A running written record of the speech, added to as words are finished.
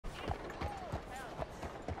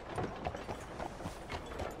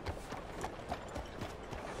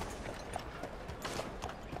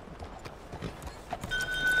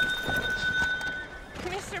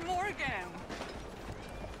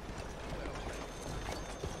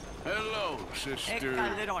Hello, sister.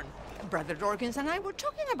 Calderon. Brother Dorkins and I were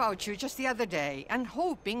talking about you just the other day and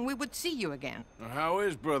hoping we would see you again. How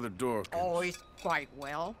is Brother Dorkins? Oh, he's quite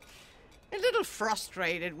well. A little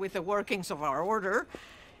frustrated with the workings of our order.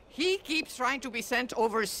 He keeps trying to be sent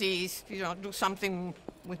overseas, do something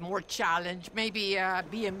with more challenge, maybe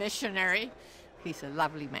be a missionary. He's a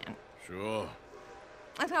lovely man. Sure.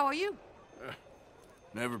 And how are you?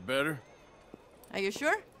 Never better? Are you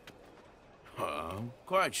sure? I'm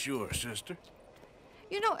quite sure, sister.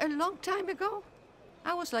 You know, a long time ago,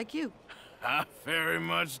 I was like you. I very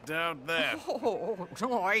much doubt that. Oh,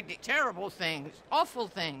 no, I did terrible things, awful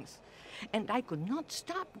things. And I could not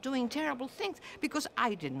stop doing terrible things because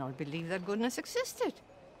I did not believe that goodness existed.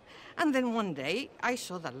 And then one day, I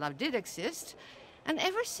saw that love did exist. And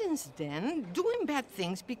ever since then, doing bad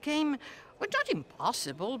things became, well, not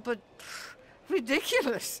impossible, but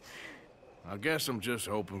ridiculous. I guess I'm just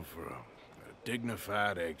hoping for a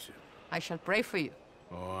dignified exit. I shall pray for you.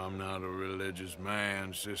 Oh, I'm not a religious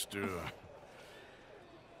man, sister.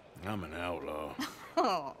 I'm an outlaw.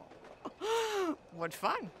 Oh, what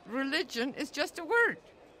fun. Religion is just a word.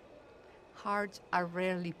 Hearts are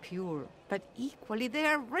rarely pure, but equally they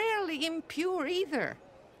are rarely impure either.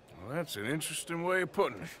 Well, that's an interesting way of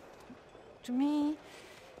putting it. To me,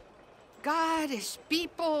 God is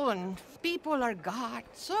people and people are God,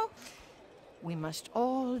 so we must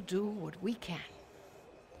all do what we can.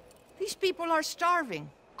 These people are starving.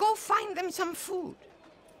 Go find them some food.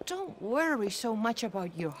 Don't worry so much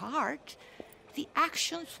about your heart. The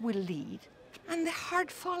actions will lead, and the heart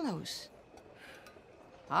follows.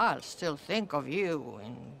 I'll still think of you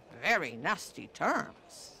in very nasty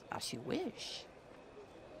terms, as you wish.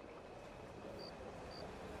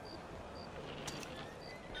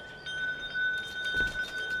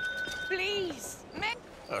 Please,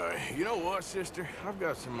 You know what, sister? I've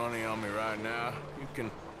got some money on me right now. You can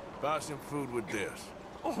buy some food with this.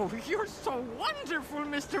 Oh, you're so wonderful,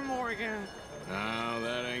 Mr. Morgan. No,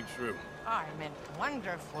 that ain't true. I meant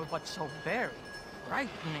wonderful, but so very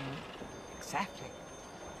frightening. Exactly.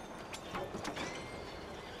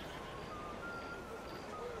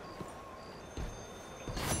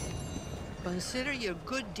 Consider your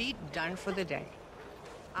good deed done for the day.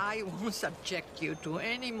 I won't subject you to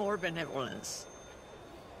any more benevolence.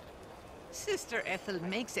 Sister Ethel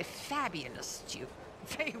makes a fabulous stew.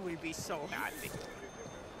 They will be so happy.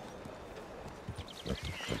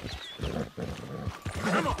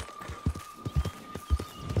 Come on!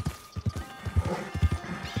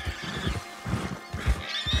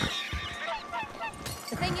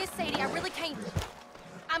 The thing is, Sadie, I really can't...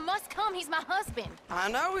 I must come. He's my husband. I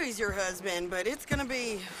know he's your husband, but it's gonna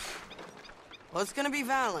be... well, it's gonna be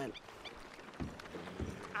violent.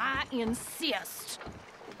 I insist.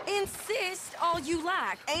 Insist all you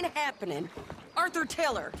like. Ain't happening. Arthur,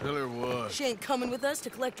 tell her. Tell her what? She ain't coming with us to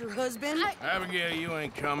collect her husband. Abigail, you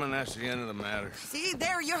ain't coming. That's the end of the matter. See,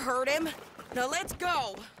 there you heard him. Now let's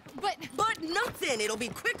go. But nothing. It'll be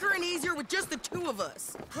quicker and easier with just the two of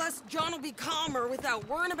us. Plus, John will be calmer without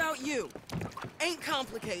worrying about you. Ain't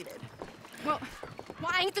complicated. well,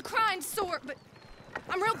 I ain't the crying sort, but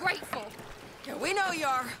I'm real grateful. Yeah, we know you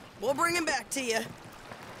are. We'll bring him back to you.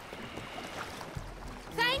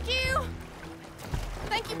 Thank you.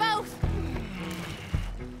 Thank you both.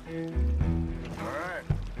 All right,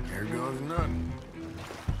 here goes nothing.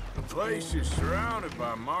 The place is surrounded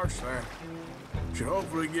by marshland. Should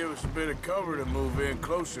hopefully give us a bit of cover to move in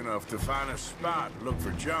close enough to find a spot and look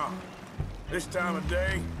for John. This time of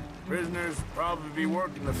day, prisoners will probably be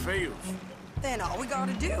working the fields. Then all we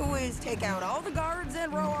gotta do is take out all the guards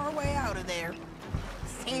and row our way out of there.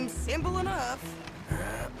 Seems simple enough.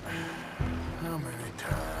 How many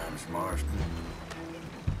times, Marston?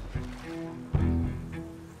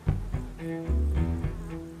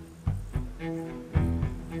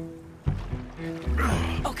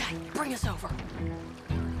 Okay, bring us over.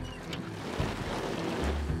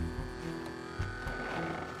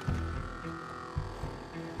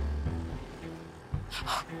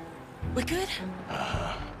 We good?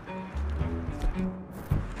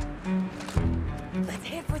 Let's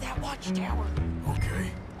head for that watchtower.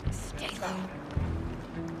 Okay. Stay low.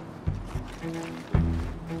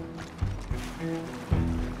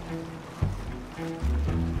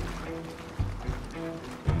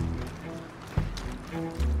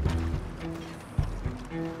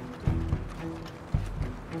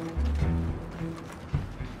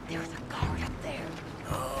 There's a guard up there.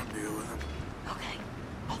 I'll deal with him. Okay,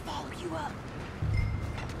 I'll follow you up.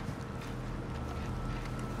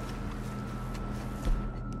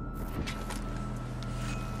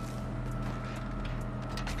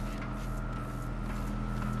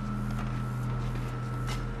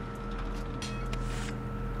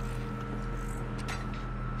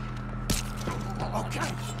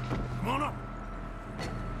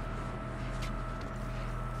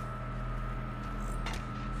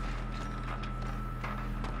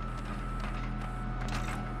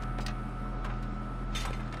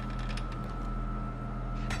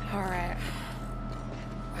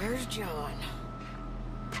 There's John.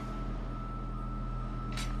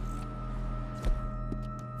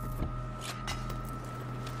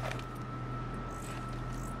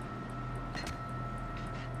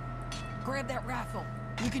 Grab that rifle.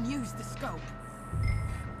 You can use the scope.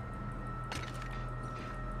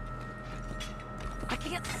 I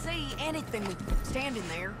can't see anything with standing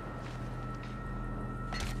there.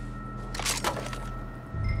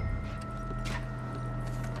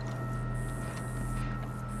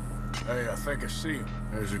 Hey, I think I see him.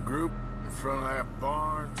 There's a group in front of that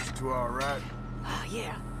barn just to our right. Ah,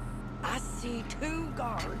 yeah. I see 2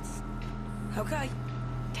 guards. Okay,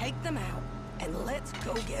 take them out, and let's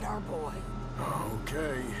go get our boy.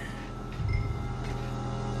 Okay.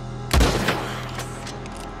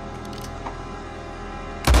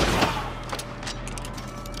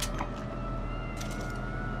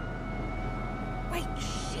 Wait,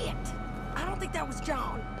 shit! I don't think that was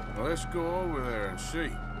John. Well, let's go over there and see.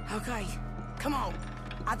 Okay, come on.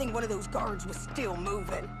 I think one of those guards was still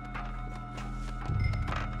moving.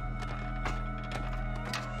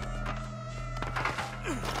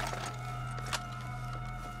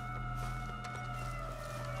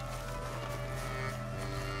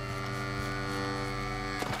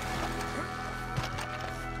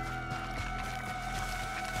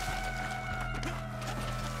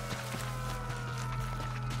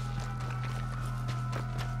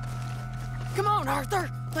 Come on,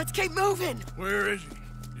 Arthur! Let's keep moving! Where is he?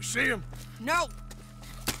 You see him? No!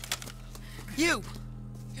 You!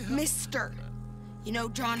 Mister! You know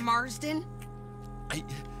John Marsden?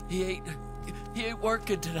 He ain't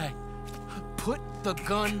working today. Put the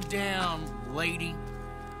gun down, lady.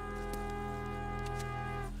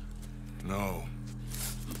 No.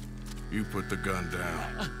 You put the gun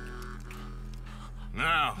down.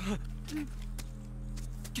 Now!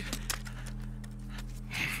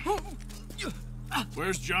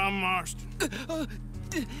 Where's John Marston?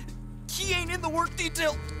 He ain't in the work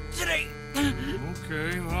detail today.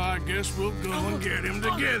 Okay, well, I guess we'll go and get him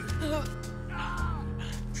together.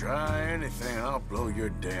 Try anything, I'll blow your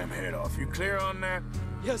damn head off. You clear on that?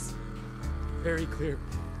 Yes, very clear.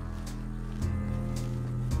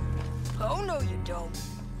 Oh, no you don't.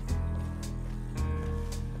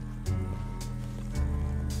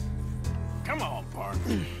 Come on,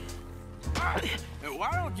 partner. Now,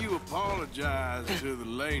 why don't you apologize to the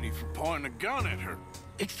lady for pointing a gun at her?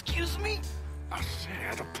 Excuse me? I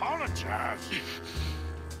said apologize.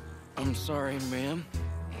 I'm sorry, ma'am.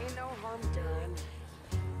 Ain't no harm done.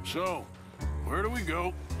 So, where do we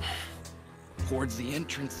go? Towards the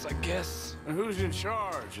entrance, I guess. And who's in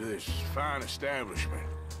charge of this fine establishment?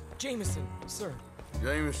 Jameson, sir.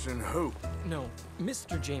 Jameson who? No,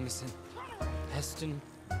 Mr. Jameson. Heston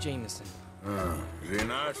Jameson. Is he a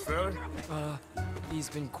nice fella? He's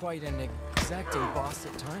been quite an exacting boss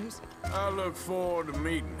at times. I look forward to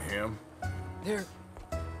meeting him. They're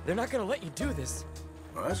not gonna let you do this.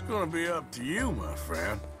 Well, that's gonna be up to you, my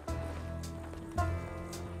friend.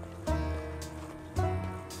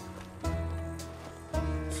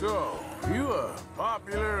 So, you a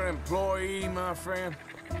popular employee, my friend?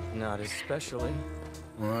 Not especially.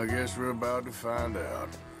 Well, I guess we're about to find out.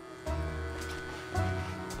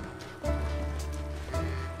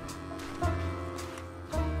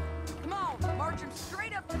 Come on, march him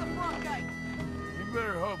straight up to the front gate. You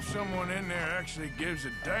better hope someone in there actually gives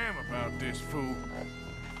a damn about this fool.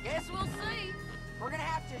 Guess we'll see. We're gonna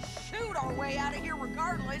have to shoot our way out of here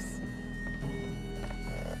regardless.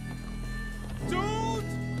 Don't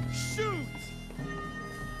shoot!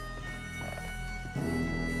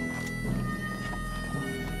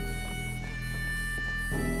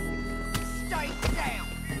 Stay down.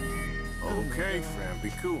 Okay, friend, be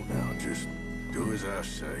cool now. Just do as I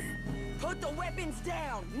say. Put the weapons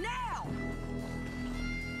down, now!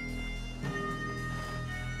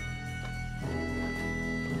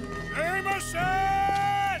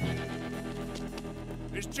 Jameson!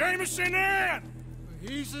 Is Jameson in?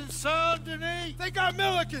 He's in Saint Denis. They got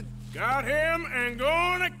Milliken. Got him and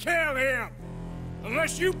gonna kill him.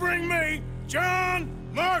 Unless you bring me John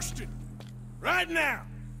Marston. Right now.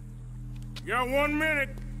 You got 1 minute.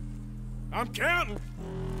 I'm counting.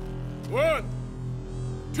 1,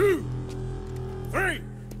 2, 3.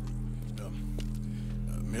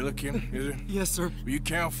 Milliken, is it? Yes, sir. Will you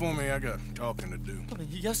count for me? I got talking to do.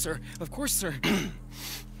 Yes, sir. Of course, sir.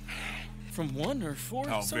 From 1 or 4?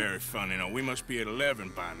 Oh, sir? very funny. No, we must be at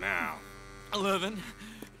 11 by now. 11,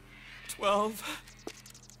 12,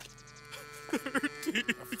 13,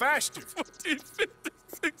 Faster. 14, 15,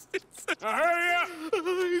 16, 17. Now hurry up!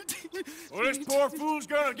 Well, this poor fool's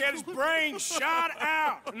gonna get his brains shot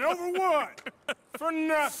out. And over what? For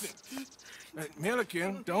nothing.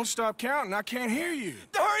 Milliken, don't stop counting. I can't hear you.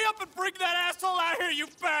 Hurry up and bring that asshole out here, you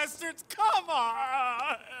bastards! Come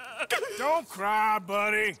on! Don't cry,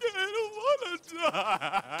 buddy. I don't want to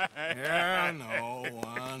die. Yeah, I know.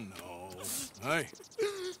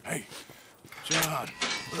 Hey, John.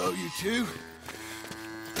 Hello, you two.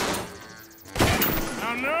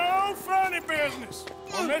 Now, no funny business.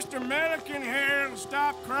 Or Mr. Milliken here will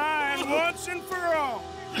stop crying once and for all.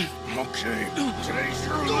 Okay, today's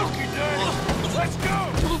your lucky day. Let's go!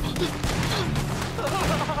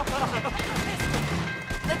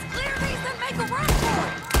 Let's clear these and make a run for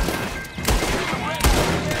it!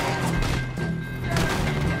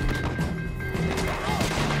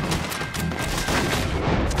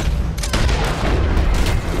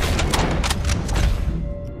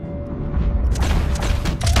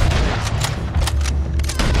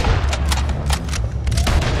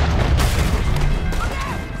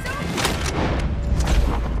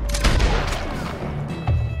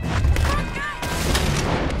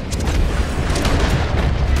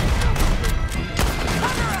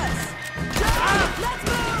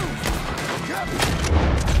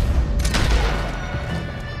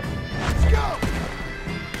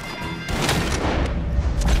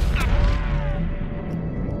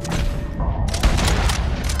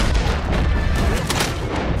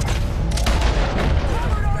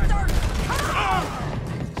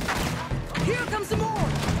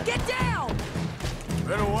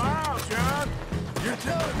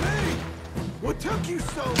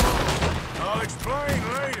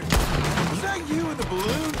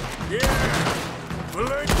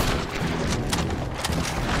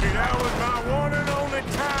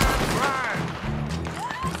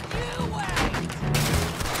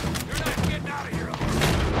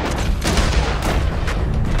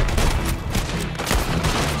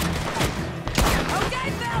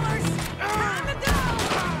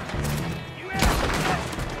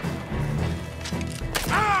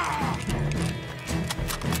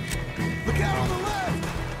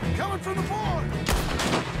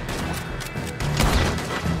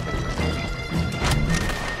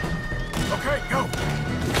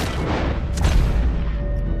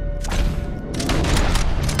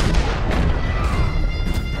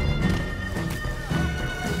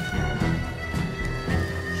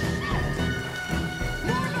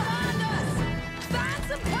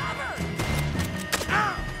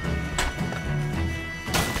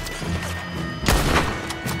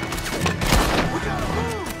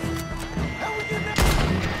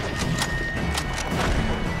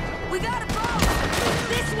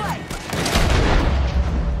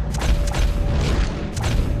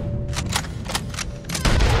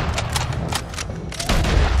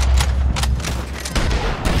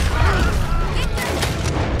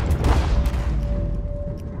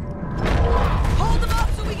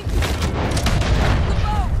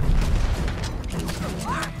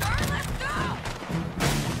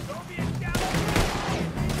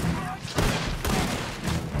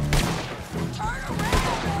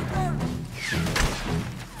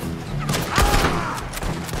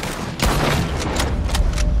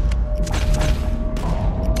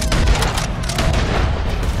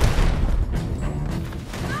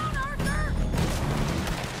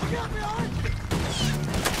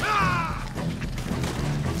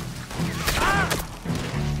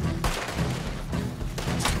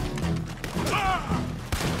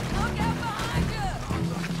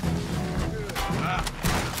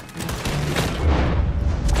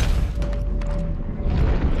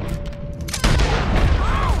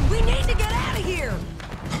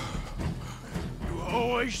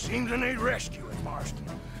 Seems to need rescuing, Marston.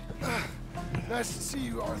 Nice to see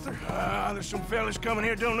you, Arthur. There's some fellas coming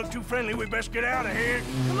here. Don't look too friendly. We best get out of here.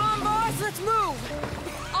 Come on, boys, let's move.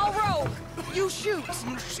 I'll rogue. You shoot.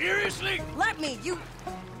 Seriously? Let me.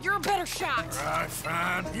 You're a better shot. All right,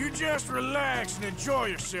 fine. You just relax and enjoy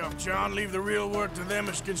yourself, John. Leave the real work to them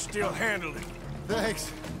as can still handle it.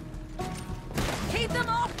 Thanks. Keep them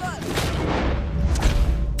off us.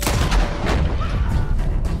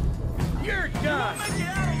 You're done.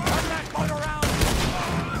 Turn that boat around.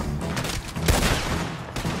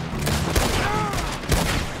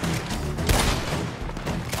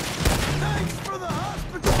 Thanks for the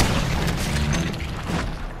hospital.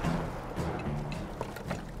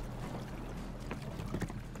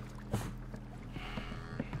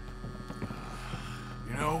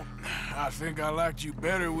 You know, I think I liked you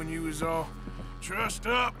better when you was all trussed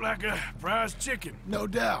up like a prize chicken. No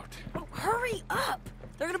doubt. Oh, hurry up.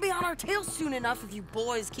 They're gonna be on our tails soon enough if you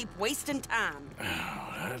boys keep wasting time.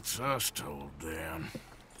 Oh, that's us told them.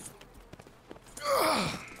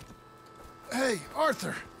 Hey,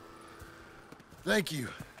 Arthur. Thank you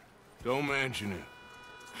Don't mention it.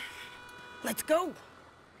 Let's go.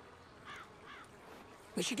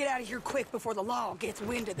 We should get out of here quick before the law gets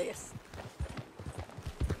wind of this.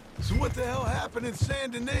 So what the hell happened in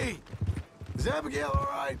Saint Denis? Is Abigail all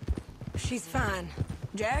right? She's fine.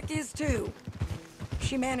 Jack is too.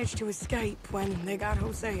 She managed to escape when they got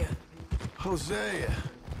Hosea. Hosea.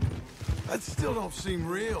 That still don't seem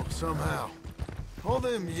real, somehow. All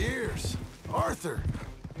them years. Arthur.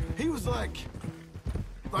 He was like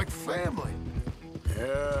family.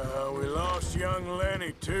 Yeah, we lost young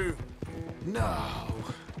Lenny, too. No.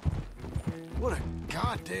 What a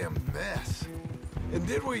goddamn mess. And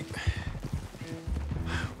did we...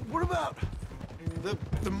 What about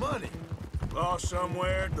the money? Lost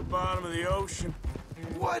somewhere at the bottom of the ocean.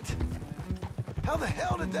 What? How the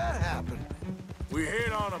hell did that happen? We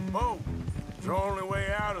hit on a boat. It's the only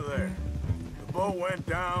way out of there. The boat went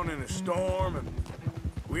down in a storm, and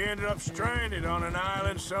we ended up stranded on an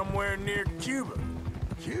island somewhere near Cuba.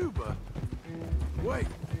 Cuba? Wait,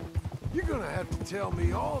 you're gonna have to tell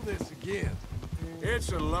me all this again.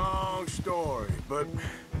 It's a long story, but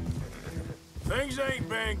things ain't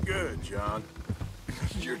been good, John.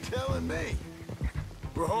 You're telling me?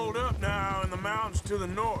 We're holed up now in the mountains to the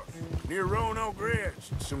north, near Roanoke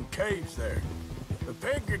Ridge, and some caves there. The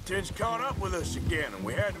Pinkertons caught up with us again, and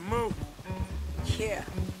we had to move. Yeah.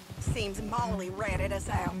 Seems Molly ratted us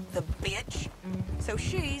out, the bitch. So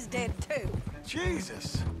she's dead too.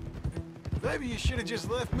 Jesus. Maybe you should have just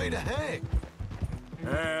left me to hang.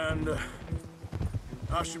 And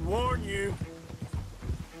I should warn you,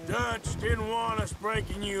 Dutch didn't want us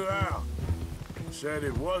breaking you out. Said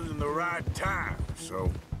it wasn't the right time,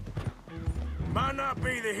 so might not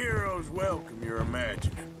be the hero's welcome you're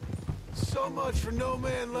imagining. So much for no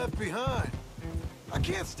man left behind. I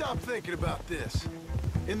can't stop thinking about this.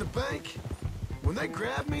 In the bank, when they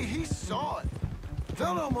grabbed me, he saw it.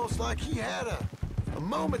 Felt almost like he had a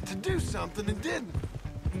moment to do something and didn't.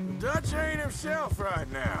 Dutch ain't himself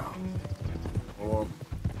right now. Or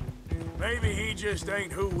maybe he just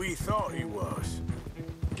ain't who we thought he was.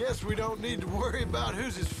 Guess we don't need to worry about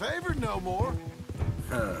who's his favorite no more.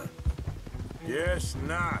 Huh. Guess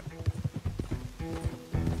not.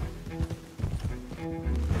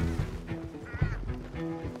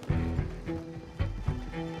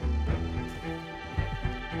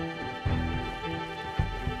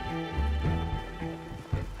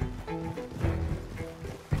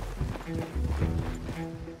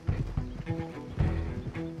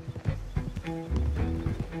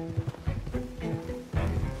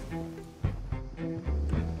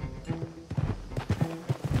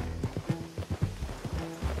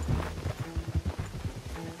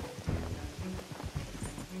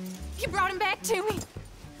 You brought him back to me.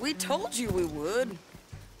 We told you we would.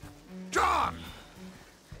 John!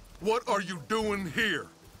 What are you doing here?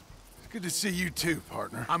 It's good to see you too,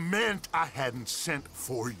 partner. I meant I hadn't sent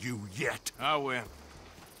for you yet. I went.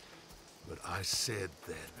 But I said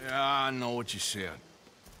that. Yeah, I know what you said.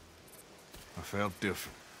 I felt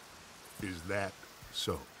different. Is that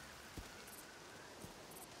so?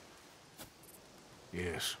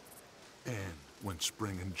 Yes. And when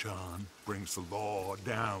Spring and John brings the law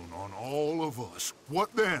down on all of us,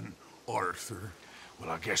 what then, Arthur? Well,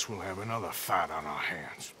 I guess we'll have another fight on our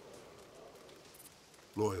hands.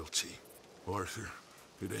 Loyalty, Arthur,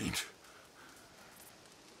 it ain't.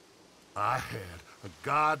 I had a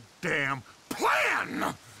goddamn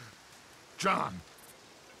plan! John,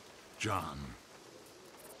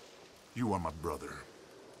 you are my brother.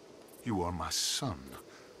 You are my son.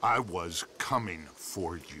 I was coming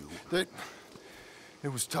for you. They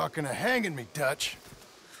was talking of hanging me, Dutch.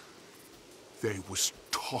 They was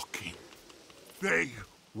talking. They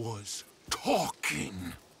was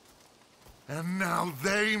talking. And now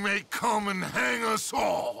they may come and hang us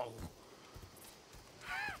all.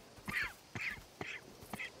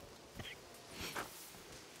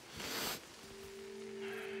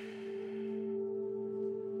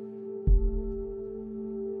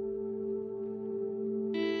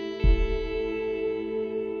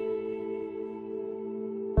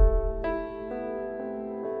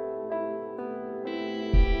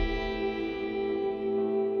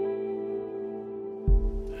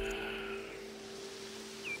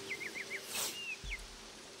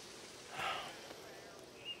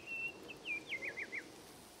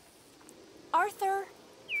 Arthur.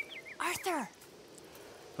 Arthur.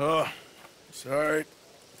 Oh, sorry.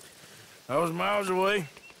 I was miles away,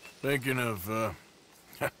 thinking of, I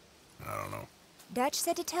don't know. Dutch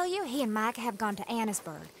said to tell you he and Mike have gone to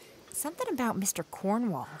Annisburg. Something about Mr.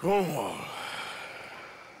 Cornwall. Cornwall.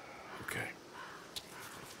 Okay.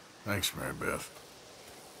 Thanks, Mary Beth.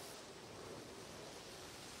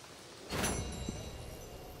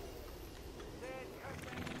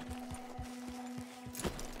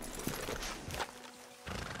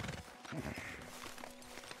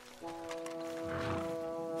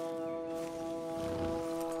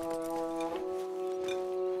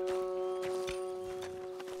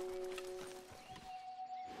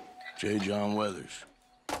 J. John Weathers.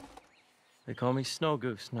 They call me Snow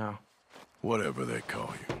Goose now. Whatever they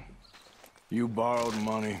call you. You borrowed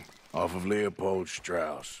money off of Leopold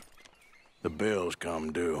Strauss. The bills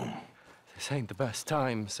come due. This ain't the best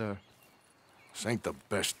time, sir. This ain't the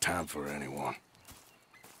best time for anyone.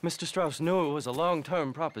 Mr. Strauss knew it was a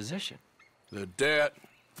long-term proposition. The debt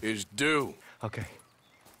is due. Okay.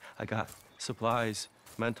 I got supplies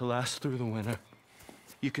meant to last through the winter.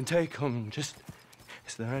 You can take them. Just,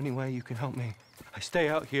 is there any way you can help me? I stay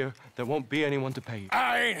out here, there won't be anyone to pay you.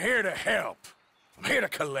 I ain't here to help. I'm here to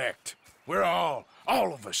collect. We're all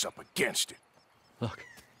of us up against it. Look,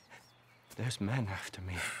 there's men after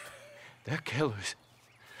me. They're killers.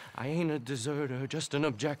 I ain't a deserter, just an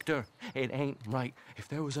objector. It ain't right. If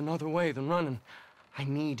there was another way than running, I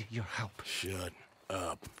need your help. Shut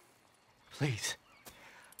up. Please.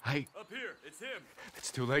 Up here, it's him.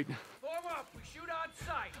 It's too late. Form up, we shoot on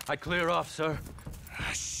sight. I clear off, sir.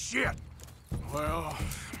 Shit. Well,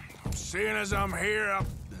 seeing as I'm here, I'll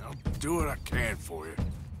do what I can for you.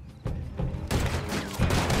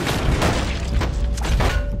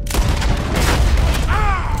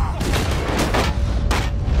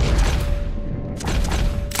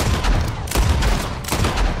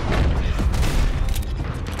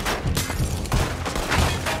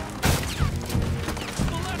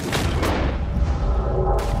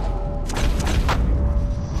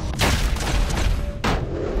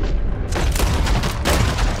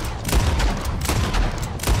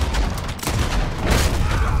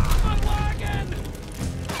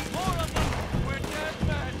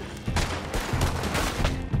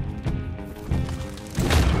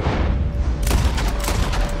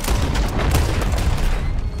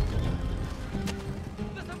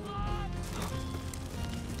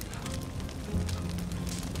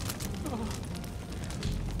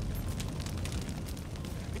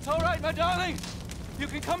 It's all right, my darling. You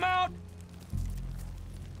can come out.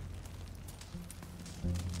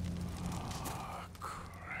 Oh,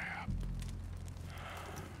 crap.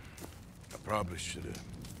 I probably should have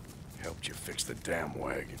helped you fix the damn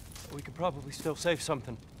wagon. We could probably still save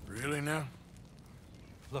something. Really now?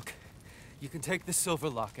 Look, you can take the silver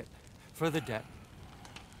locket for the debt.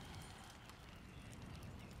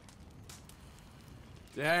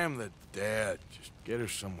 Damn the dad. Just get her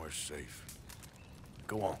somewhere safe.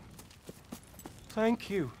 Go on. Thank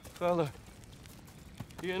you, fella.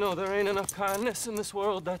 You know, there ain't enough kindness in this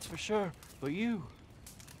world, that's for sure. But you...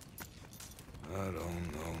 I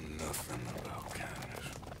don't know nothing about kindness.